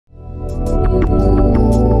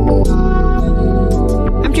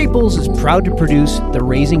MJBulls is proud to produce the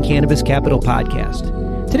Raising Cannabis Capital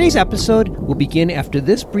podcast. Today's episode will begin after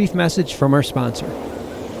this brief message from our sponsor.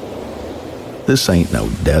 This ain't no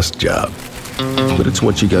desk job, but it's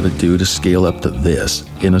what you got to do to scale up to this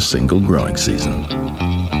in a single growing season.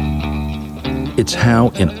 It's how,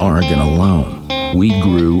 in Oregon alone, we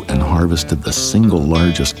grew and harvested the single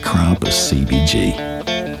largest crop of CBG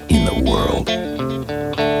in the world.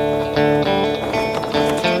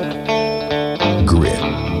 Grit,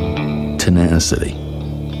 tenacity,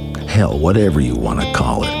 hell, whatever you want to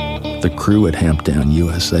call it. The crew at Hamptown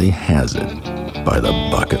USA has it by the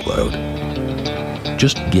bucket load.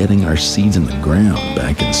 Just getting our seeds in the ground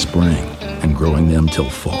back in spring and growing them till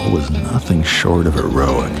fall was nothing short of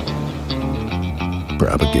heroic.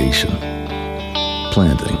 Propagation,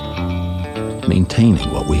 planting,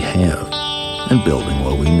 maintaining what we have, and building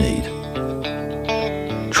what we need.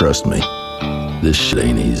 Trust me, this shit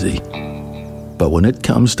ain't easy. But when it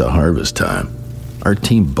comes to harvest time, our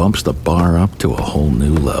team bumps the bar up to a whole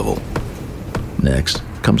new level. Next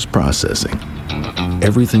comes processing.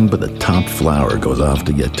 Everything but the top flower goes off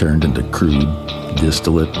to get turned into crude,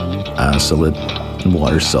 distillate, isolate, and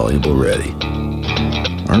water-soluble ready.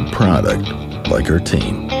 Our product, like our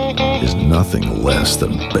team, is nothing less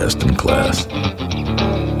than best in class.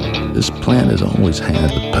 This plant has always had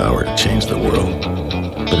the power to change the world,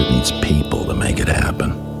 but it needs people to make it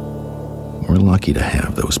happen. We're lucky to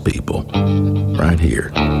have those people right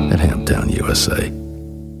here at Hamptown USA.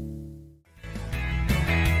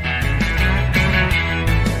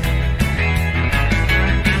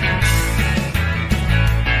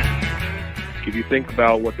 If you think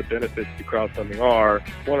about what the benefits to crowdfunding are,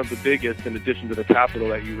 one of the biggest, in addition to the capital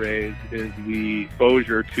that you raise, is the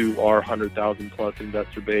exposure to our 100,000 plus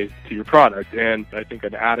investor base to your product. And I think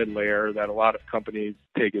an added layer that a lot of companies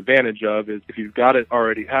take advantage of is if you've got it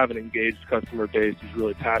already have an engaged customer base who's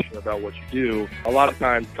really passionate about what you do, a lot of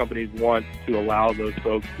times companies want to allow those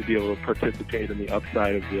folks to be able to participate in the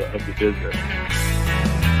upside of the business.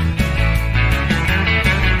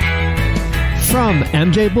 From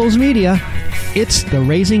MJBulls Media, it's the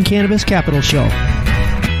Raising Cannabis Capital Show.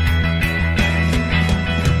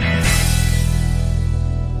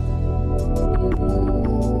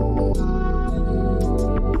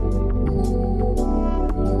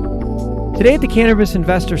 Today at the Cannabis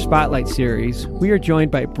Investor Spotlight series, we are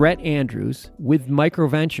joined by Brett Andrews with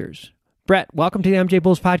MicroVentures. Brett, welcome to the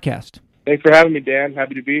MJBulls podcast. Thanks for having me, Dan.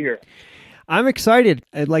 Happy to be here. I'm excited.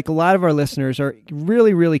 Like a lot of our listeners are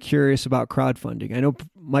really, really curious about crowdfunding. I know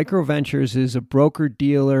MicroVentures is a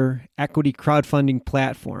broker-dealer equity crowdfunding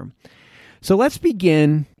platform. So let's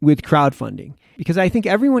begin with crowdfunding, because I think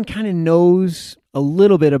everyone kind of knows a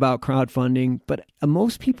little bit about crowdfunding, but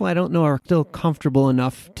most people I don't know are still comfortable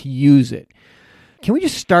enough to use it. Can we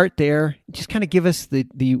just start there? Just kind of give us the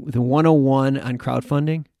 101 on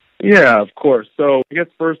crowdfunding? Yeah, of course. So I guess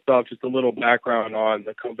first off, just a little background on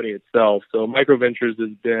the company itself. So MicroVentures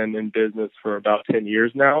has been in business for about 10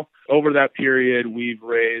 years now. Over that period, we've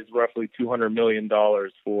raised roughly $200 million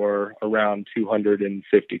for around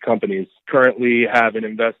 250 companies. Currently have an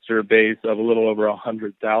investor base of a little over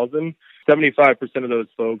 100,000. 75% of those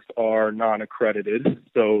folks are non-accredited,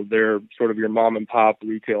 so they're sort of your mom and pop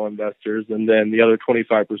retail investors, and then the other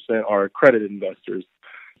 25% are accredited investors.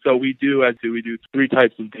 So we do three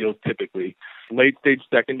types of deals typically. Late stage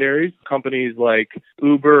secondaries, companies like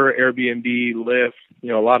Uber, Airbnb, Lyft,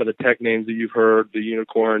 a lot of the tech names that you've heard, the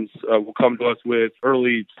unicorns, will come to us with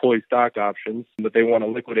early employee stock options that they want to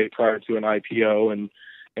liquidate prior to an IPO,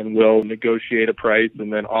 and we'll negotiate a price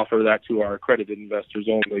and then offer that to our accredited investors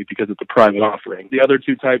only because it's a private offering. The other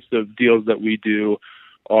two types of deals that we do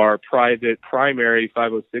are private primary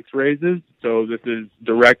 506 raises. So this is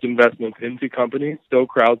direct investments into companies, still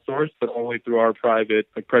crowdsourced, but only through our private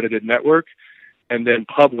accredited network. And then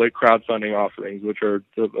public crowdfunding offerings, which are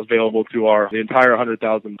available to the entire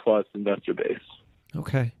 100,000 plus investor base.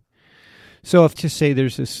 Okay. So if just say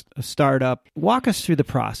there's a startup, walk us through the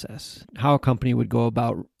process, how a company would go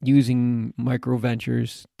about using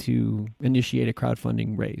MicroVentures to initiate a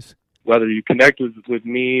crowdfunding raise. Whether you connect with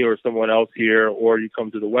me or someone else here, or you come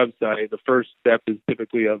to the website, the first step is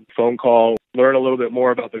typically a phone call, learn a little bit more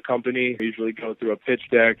about the company, usually go through a pitch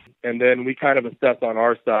deck, and then we kind of assess on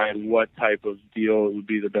our side what type of deal it would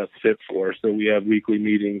be the best fit for. So we have weekly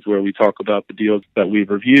meetings where we talk about the deals that we've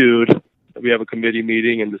reviewed. We have a committee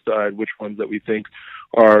meeting and decide which ones that we think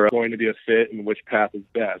are going to be a fit and which path is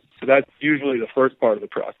best. So that's usually the first part of the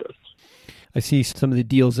process. I see some of the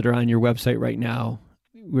deals that are on your website right now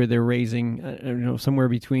where they're raising, I don't know, somewhere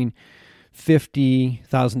between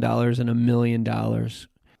 $50,000 and $1 million.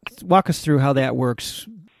 Walk us through how that works.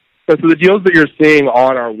 So the deals that you're seeing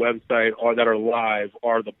on our website or that are live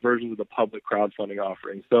are the versions of the public crowdfunding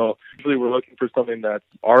offering. So usually we're looking for something that's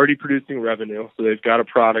already producing revenue. So they've got a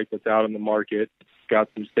product that's out in the market, got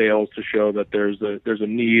some sales to show that there's a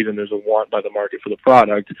need and there's a want by the market for the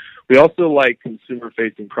product. We also like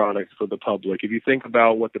consumer-facing products for the public. If you think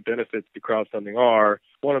about what the benefits to crowdfunding are,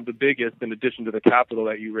 one of the biggest, in addition to the capital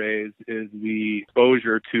that you raise, is the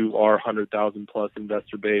exposure to our 100,000 plus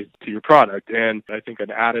investor base to your product. And I think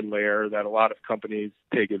an added layer that a lot of companies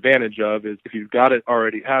take advantage of is if you've got it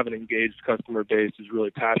already have an engaged customer base who's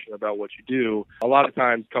really passionate about what you do, a lot of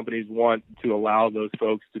times companies want to allow those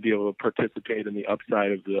folks to be able to participate in the upside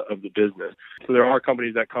of the business. So there are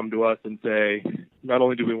companies that come to us and say, not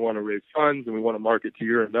only do we want to raise funds and we want to market to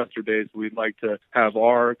your investor base, we'd like to have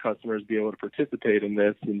our customers be able to participate in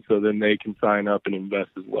this, and so then they can sign up and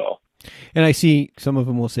invest as well. And I see some of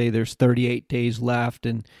them will say there's 38 days left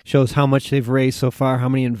and shows how much they've raised so far, how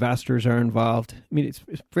many investors are involved. I mean, it's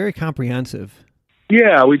very comprehensive.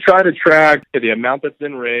 Yeah, we try to track the amount that's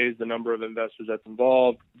been raised, the number of investors that's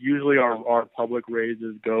involved. Usually our public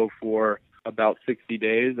raises go for about 60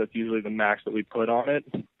 days. That's usually the max that we put on it.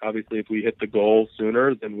 Obviously, if we hit the goal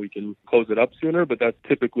sooner, then we can close it up sooner, but that's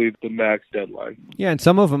typically the max deadline. Yeah, and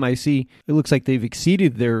some of them I see, it looks like they've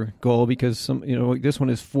exceeded their goal because some, this one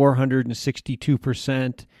is 462%,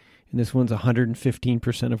 and this one's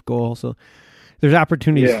 115% of goal. So there's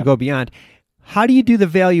opportunities to go beyond. How do you do the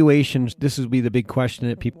valuations? This will be the big question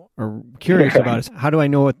that people are curious about is how do I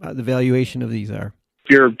know what the valuation of these are?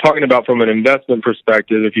 If you're talking about from an investment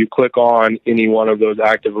perspective, if you click on any one of those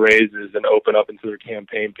active raises and open up into their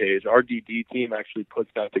campaign page, our DD team actually puts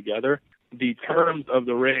that together. The terms of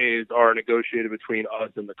the raise are negotiated between us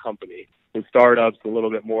and the company. The startup's a little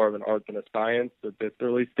bit more of an art than a science at this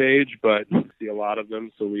early stage, but we see a lot of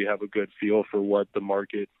them, so we have a good feel for what the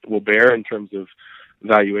market will bear in terms of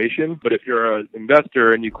valuation. But if you're an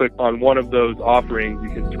investor and you click on one of those offerings, you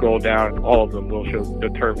can scroll down. All of them will show the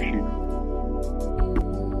term sheet.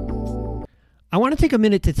 I want to take a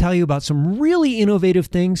minute to tell you about some really innovative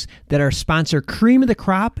things that our sponsor, Cream of the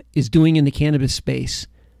Crop, is doing in the cannabis space.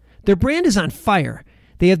 Their brand is on fire.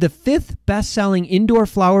 They have the 5th best-selling indoor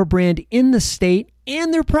flower brand in the state,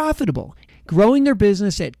 and they're profitable, growing their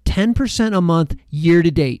business at 10% a month year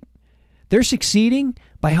to date. They're succeeding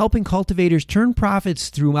by helping cultivators turn profits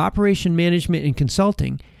through operation management and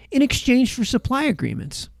consulting in exchange for supply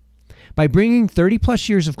agreements. By bringing 30-plus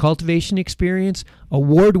years of cultivation experience,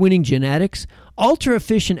 award-winning genetics,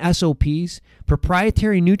 ultra-efficient SOPs,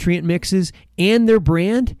 proprietary nutrient mixes, and their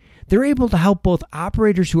brand, they're able to help both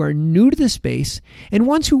operators who are new to the space and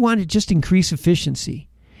ones who want to just increase efficiency.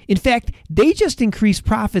 In fact, they just increased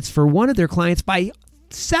profits for one of their clients by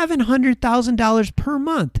 $700,000 per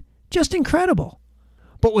month. Just incredible.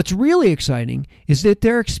 But what's really exciting is that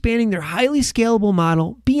they're expanding their highly scalable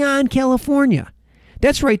model beyond California.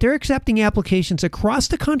 That's right, they're accepting applications across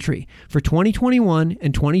the country for 2021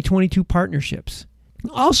 and 2022 partnerships.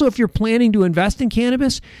 Also, if you're planning to invest in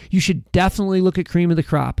cannabis, you should definitely look at Cream of the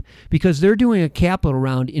Crop because they're doing a capital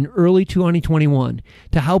round in early 2021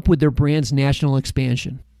 to help with their brand's national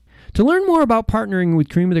expansion. To learn more about partnering with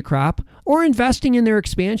Cream of the Crop or investing in their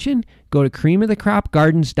expansion, go to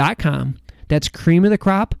creamofthecropgardens.com. That's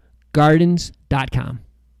creamofthecropgardens.com.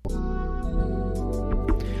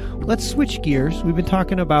 Let's switch gears. We've been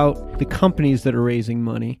talking about the companies that are raising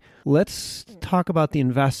money. Let's talk about the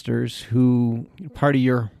investors who are part of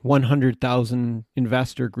your 100,000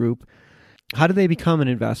 investor group. How do they become an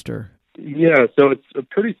investor? Yeah, so it's a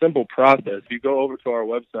pretty simple process. If you go over to our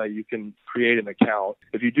website, you can create an account.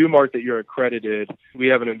 If you do mark that you're accredited, we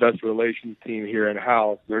have an investor relations team here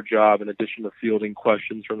in-house. Their job, in addition to fielding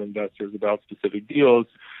questions from investors about specific deals,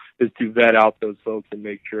 is to vet out those folks and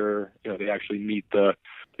make sure they actually meet the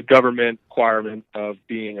government requirement of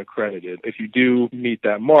being accredited. If you do meet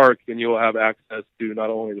that mark, then you will have access to not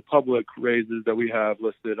only the public raises that we have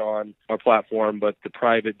listed on our platform, but the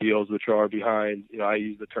private deals, which are behind, I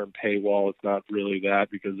use the term paywall. It's not really that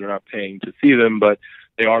because they're not paying to see them, but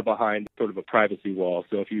they are behind sort of a privacy wall.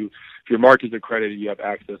 So if you're marked as accredited, you have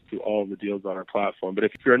access to all of the deals on our platform. But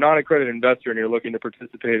if you're a non-accredited investor and you're looking to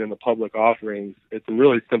participate in the public offerings, it's a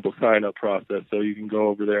really simple sign-up process. So you can go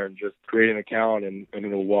over there and just create an account and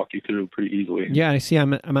it'll walk you through pretty easily. Yeah, I see.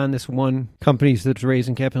 I'm on this one company that's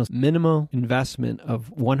raising capital. Minimum investment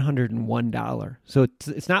of $101. So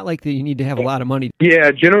it's not like that you need to have a lot of money.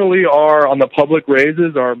 Yeah, generally on the public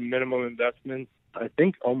raises, our minimum investments, I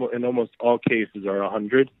think in almost all cases are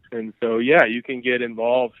 100. And so, yeah, you can get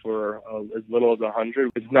involved for as little as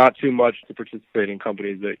 100. It's not too much to participate in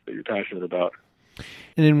companies that you're passionate about.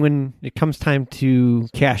 And then when it comes time to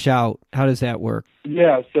cash out, how does that work?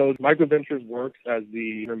 Yeah, so MicroVentures works as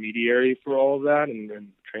the intermediary for all of that and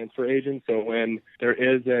transfer agent. So when there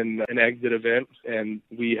is an exit event and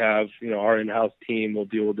we have, our in-house team will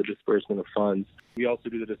deal with the disbursement of funds. We also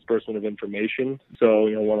do the disbursement of information. So,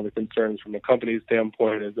 one of the concerns from the company's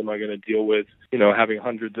standpoint is, am I going to deal with, having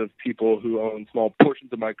hundreds of people who own small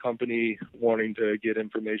portions of my company wanting to get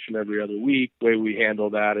information every other week? The way we handle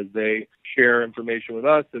that is they share information with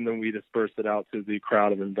us and then we disperse it out to the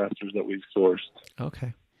crowd of investors that we've sourced.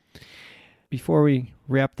 Okay. Before we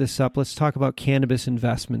wrap this up, let's talk about cannabis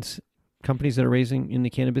investments. Companies that are raising in the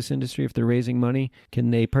cannabis industry, if they're raising money,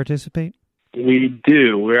 can they participate? We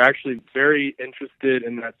do. We're actually very interested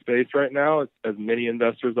in that space right now, as many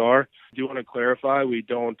investors are. I do want to clarify, we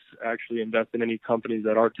don't actually invest in any companies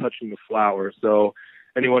that are touching the flower. So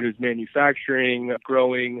anyone who's manufacturing,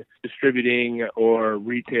 growing, distributing, or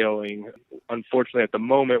retailing, unfortunately at the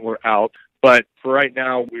moment we're out. But for right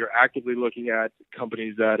now, we are actively looking at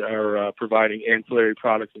companies that are providing ancillary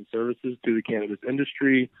products and services to the cannabis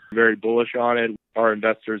industry. Very bullish on it. Our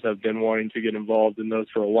investors have been wanting to get involved in those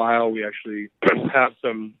for a while. We actually have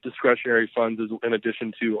some discretionary funds in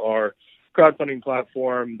addition to our crowdfunding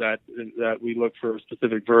platform that we look for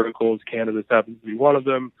specific verticals. Cannabis happens to be one of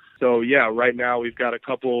them. So yeah, right now we've got a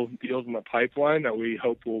couple deals in the pipeline that we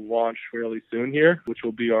hope will launch fairly soon here, which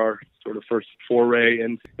will be our sort of first foray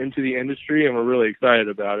into the industry, and we're really excited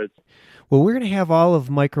about it. Well, we're going to have all of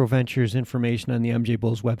MicroVentures information on the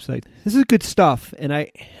MJBulls website. This is good stuff, and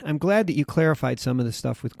I'm glad that you clarified some of the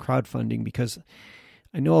stuff with crowdfunding, because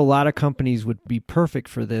I know a lot of companies would be perfect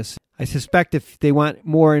for this. I suspect if they want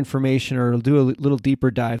more information or do a little deeper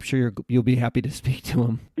dive, I'm sure you'll be happy to speak to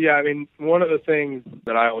them. Yeah, I mean, one of the things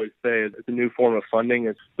that I always say is it's a new form of funding.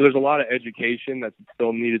 So there's a lot of education that's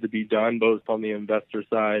still needed to be done, both on the investor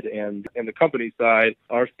side and the company side.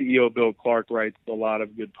 Our CEO, Bill Clark, writes a lot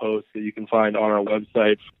of good posts that you can find on our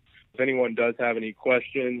website. If anyone does have any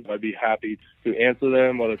questions, I'd be happy to answer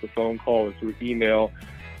them, whether it's a phone call or through email.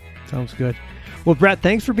 Sounds good. Well, Brett,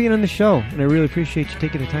 thanks for being on the show, and I really appreciate you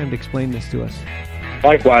taking the time to explain this to us.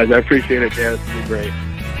 Likewise, I appreciate it, Dan. It's been great.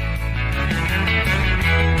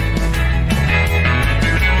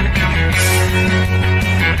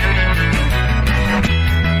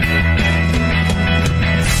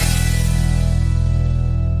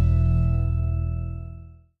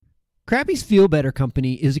 Crappie's Feel Better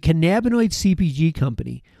Company is a cannabinoid CPG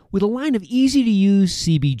company with a line of easy-to-use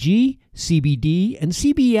CBG, CBD, and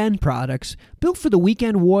CBN products built for the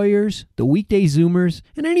weekend warriors, the weekday Zoomers,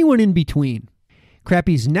 and anyone in between.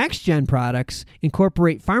 Crappie's next-gen products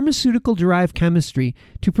incorporate pharmaceutical-derived chemistry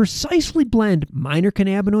to precisely blend minor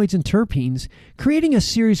cannabinoids and terpenes, creating a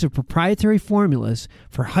series of proprietary formulas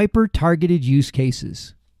for hyper-targeted use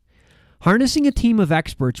cases. Harnessing a team of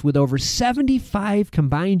experts with over 75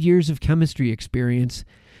 combined years of chemistry experience,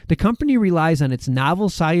 the company relies on its novel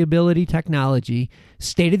solubility technology,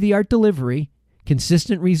 state-of-the-art delivery,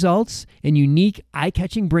 consistent results, and unique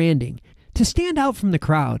eye-catching branding to stand out from the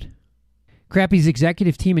crowd. Crappie's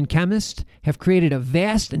executive team and chemists have created a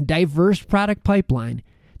vast and diverse product pipeline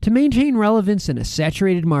to maintain relevance in a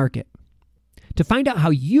saturated market. To find out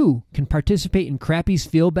how you can participate in Crappie's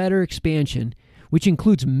Feel Better expansion, which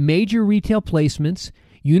includes major retail placements,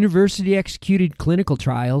 university-executed clinical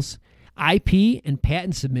trials, IP and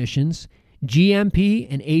patent submissions, GMP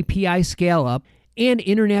and API scale-up, and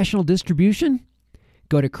international distribution,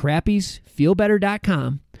 go to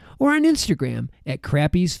crappiesfeelbetter.com or on Instagram at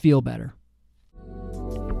crappiesfeelbetter.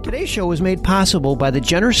 Today's show was made possible by the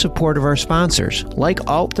generous support of our sponsors, like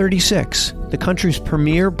Alt36, the country's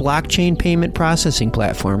premier blockchain payment processing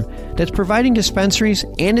platform that's providing dispensaries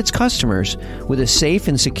and its customers with a safe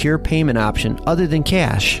and secure payment option other than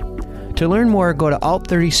cash. To learn more, go to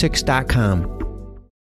alt36.com.